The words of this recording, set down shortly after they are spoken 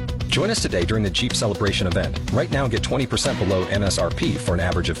Join us today during the Jeep Celebration event. Right now, get 20% below MSRP for an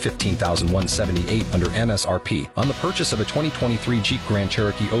average of $15,178 under MSRP on the purchase of a 2023 Jeep Grand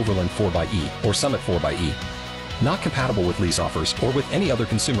Cherokee Overland 4xE or Summit 4xE. Not compatible with lease offers or with any other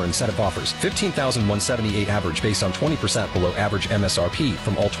consumer incentive offers. $15,178 average based on 20% below average MSRP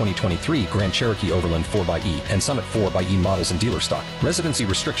from all 2023 Grand Cherokee Overland 4xE and Summit 4xE models in dealer stock. Residency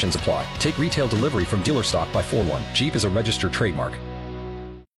restrictions apply. Take retail delivery from dealer stock by 4/1. Jeep is a registered trademark.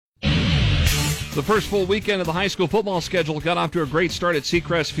 The first full weekend of the high school football schedule got off to a great start at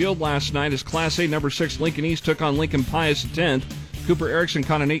Seacrest Field last night as Class A number 6 Lincoln East took on Lincoln Pius X. Cooper Erickson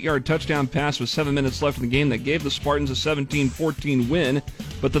caught an 8-yard touchdown pass with 7 minutes left in the game that gave the Spartans a 17-14 win.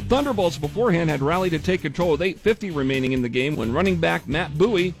 But the Thunderbolts beforehand had rallied to take control with 8:50 remaining in the game when running back Matt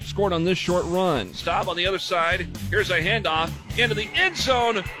Bowie scored on this short run. Stop on the other side. Here's a handoff into the end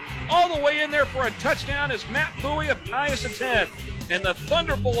zone. All the way in there for a touchdown is Matt Bowie of Pius X. And the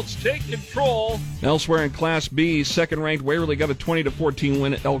Thunderbolts take control. Elsewhere in Class B, second-ranked Waverly got a 20-14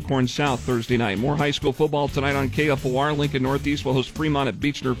 win at Elkhorn South Thursday night. More high school football tonight on KFOR. Lincoln Northeast will host Fremont at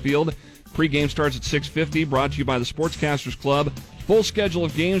Beechner Field. Pre-game starts at 6:50, brought to you by the Sportscasters Club. Full schedule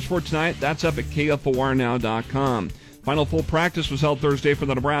of games for tonight, that's up at KFORnow.com. Final full practice was held Thursday for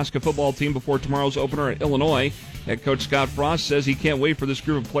the Nebraska football team before tomorrow's opener at Illinois. Head coach Scott Frost says he can't wait for this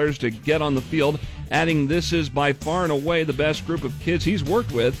group of players to get on the field, adding this is by far and away the best group of kids he's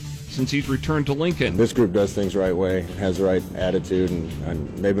worked with since he's returned to Lincoln. This group does things the right way, has the right attitude,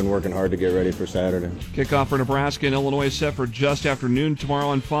 and they've been working hard to get ready for Saturday. Kickoff for Nebraska and Illinois is set for just after noon tomorrow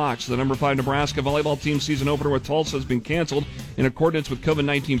on Fox. The number 5 Nebraska volleyball team season opener with Tulsa has been canceled in accordance with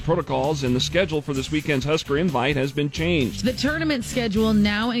COVID-19 protocols, and the schedule for this weekend's Husker Invite has been changed. The tournament schedule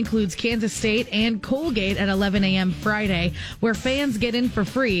now includes Kansas State and Colgate at 11 a.m. Friday, where fans get in for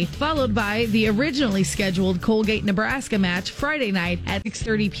free, followed by the originally scheduled Colgate-Nebraska match Friday night at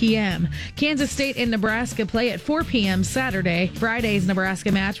 6:30 p.m. Kansas State and Nebraska play at 4 p.m. Saturday. Friday's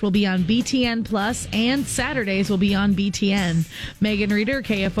Nebraska match will be on BTN Plus, and Saturdays will be on BTN. Megan Reeder,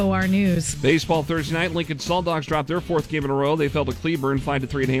 KFOR News. Baseball Thursday night, Lincoln Salt Dogs dropped their 4th game in a row. They fell to Cleburne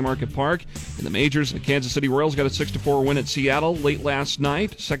 5-3 at Haymarket Park. In the majors, the Kansas City Royals got a 6-4 win at Seattle late last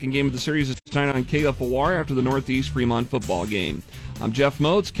night. Second game of the series is tonight on KFOR after the Northeast Fremont football game. I'm Jeff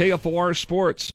Moats, KFOR Sports.